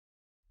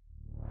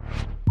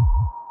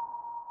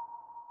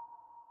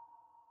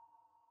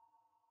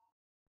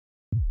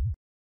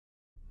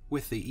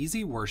With the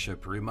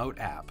EasyWorship Remote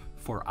App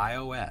for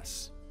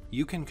iOS,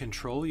 you can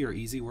control your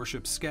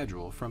EasyWorship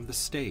schedule from the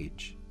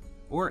stage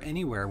or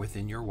anywhere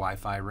within your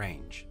Wi-Fi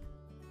range,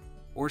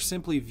 or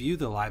simply view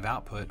the live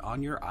output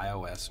on your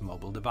iOS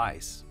mobile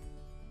device.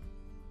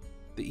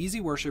 The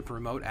EasyWorship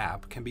Remote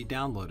App can be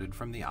downloaded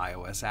from the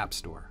iOS App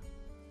Store.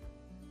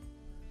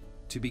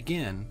 To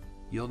begin,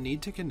 you'll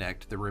need to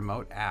connect the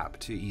remote app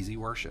to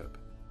EasyWorship.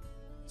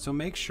 So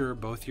make sure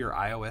both your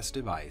iOS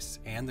device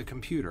and the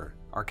computer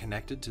are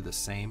connected to the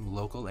same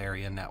local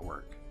area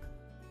network.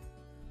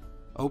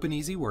 Open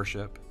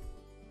EasyWorship,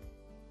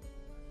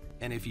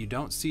 and if you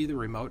don't see the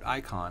remote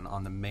icon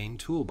on the main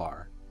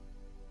toolbar,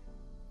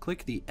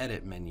 click the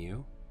Edit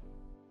menu,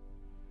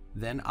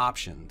 then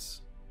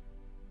Options,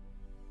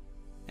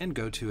 and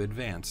go to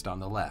Advanced on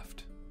the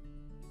left.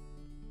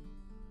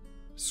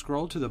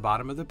 Scroll to the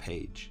bottom of the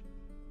page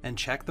and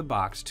check the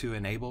box to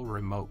enable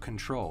remote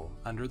control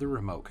under the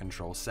Remote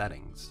Control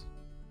settings.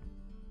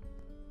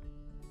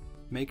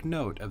 Make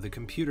note of the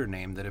computer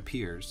name that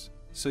appears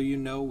so you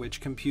know which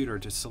computer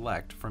to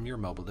select from your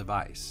mobile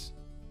device.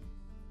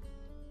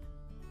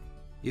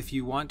 If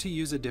you want to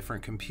use a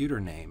different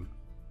computer name,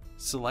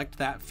 select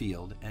that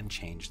field and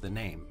change the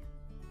name.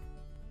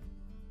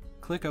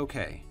 Click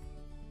OK.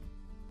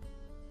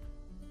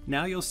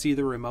 Now you'll see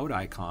the remote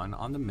icon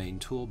on the main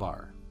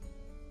toolbar.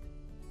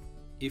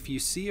 If you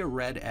see a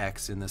red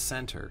X in the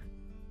center,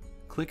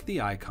 click the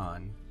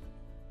icon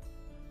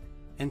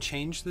and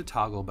change the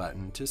toggle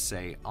button to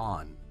say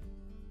On.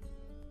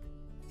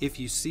 If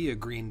you see a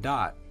green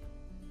dot,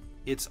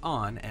 it's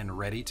on and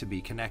ready to be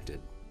connected.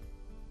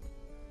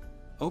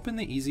 Open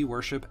the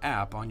EasyWorship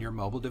app on your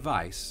mobile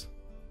device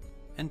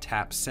and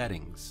tap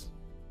Settings.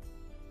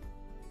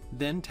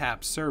 Then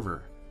tap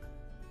Server.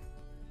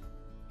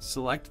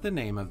 Select the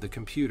name of the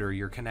computer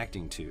you're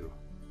connecting to.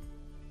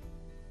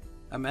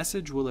 A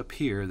message will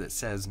appear that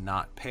says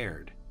Not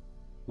Paired,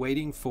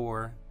 waiting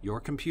for your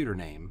computer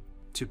name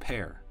to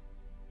pair.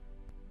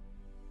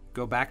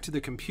 Go back to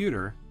the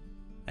computer,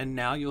 and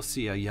now you'll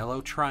see a yellow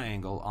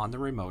triangle on the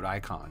remote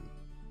icon.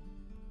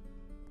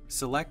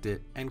 Select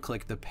it and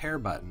click the Pair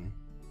button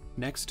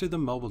next to the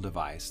mobile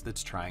device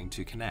that's trying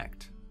to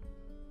connect.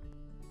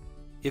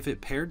 If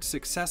it paired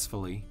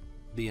successfully,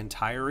 the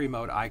entire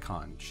remote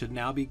icon should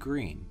now be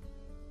green,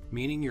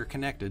 meaning you're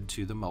connected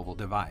to the mobile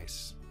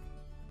device.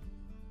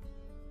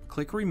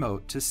 Click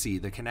Remote to see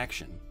the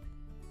connection.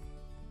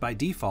 By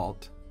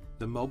default,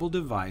 the mobile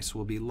device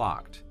will be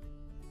locked,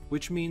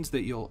 which means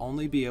that you'll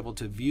only be able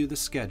to view the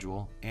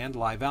schedule and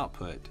live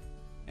output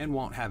and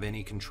won't have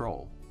any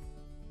control.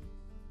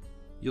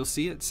 You'll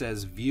see it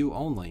says View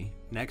Only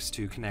next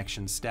to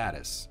Connection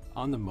Status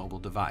on the mobile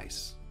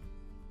device.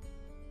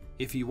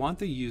 If you want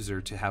the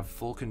user to have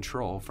full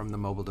control from the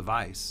mobile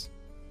device,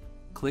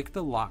 click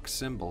the lock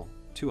symbol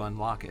to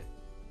unlock it.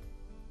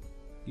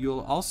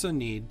 You'll also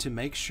need to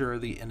make sure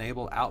the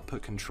Enable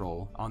Output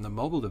Control on the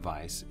mobile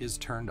device is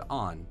turned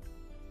on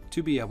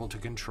to be able to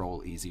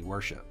control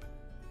EasyWorship.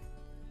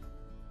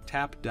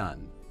 Tap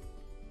Done.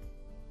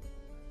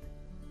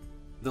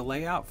 The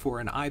layout for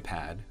an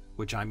iPad,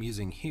 which I'm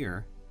using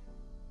here,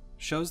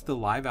 shows the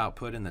live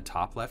output in the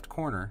top left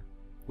corner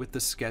with the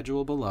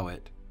schedule below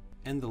it,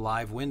 and the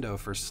live window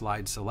for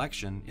slide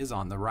selection is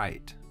on the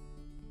right.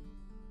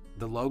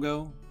 The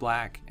logo,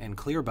 black, and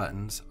clear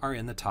buttons are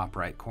in the top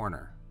right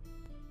corner.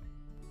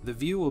 The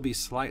view will be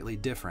slightly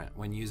different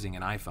when using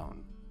an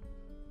iPhone.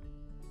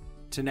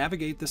 To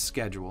navigate the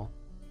schedule,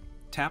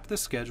 tap the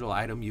schedule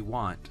item you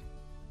want,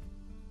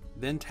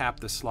 then tap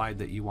the slide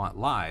that you want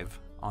live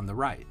on the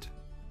right.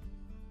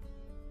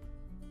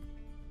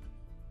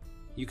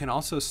 You can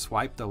also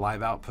swipe the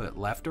live output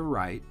left or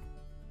right,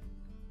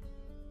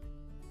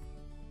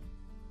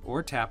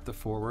 or tap the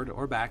forward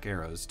or back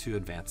arrows to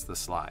advance the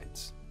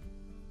slides.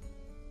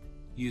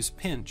 Use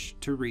Pinch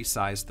to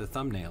resize the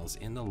thumbnails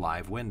in the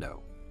live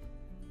window.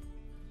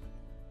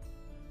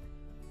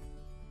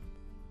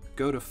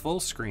 Go to full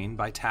screen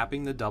by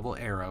tapping the double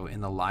arrow in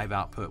the live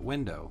output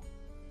window,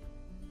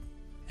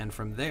 and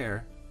from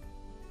there,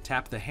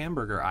 tap the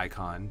hamburger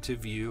icon to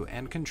view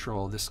and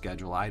control the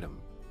schedule item.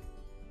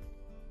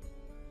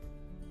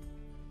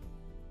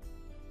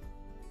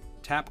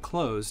 Tap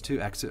Close to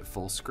exit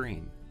full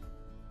screen.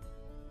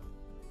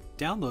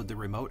 Download the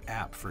remote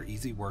app for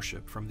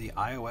EasyWorship from the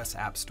iOS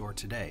App Store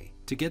today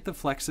to get the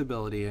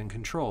flexibility and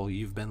control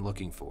you've been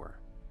looking for.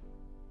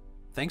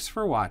 Thanks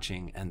for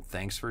watching, and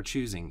thanks for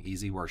choosing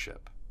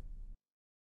EasyWorship.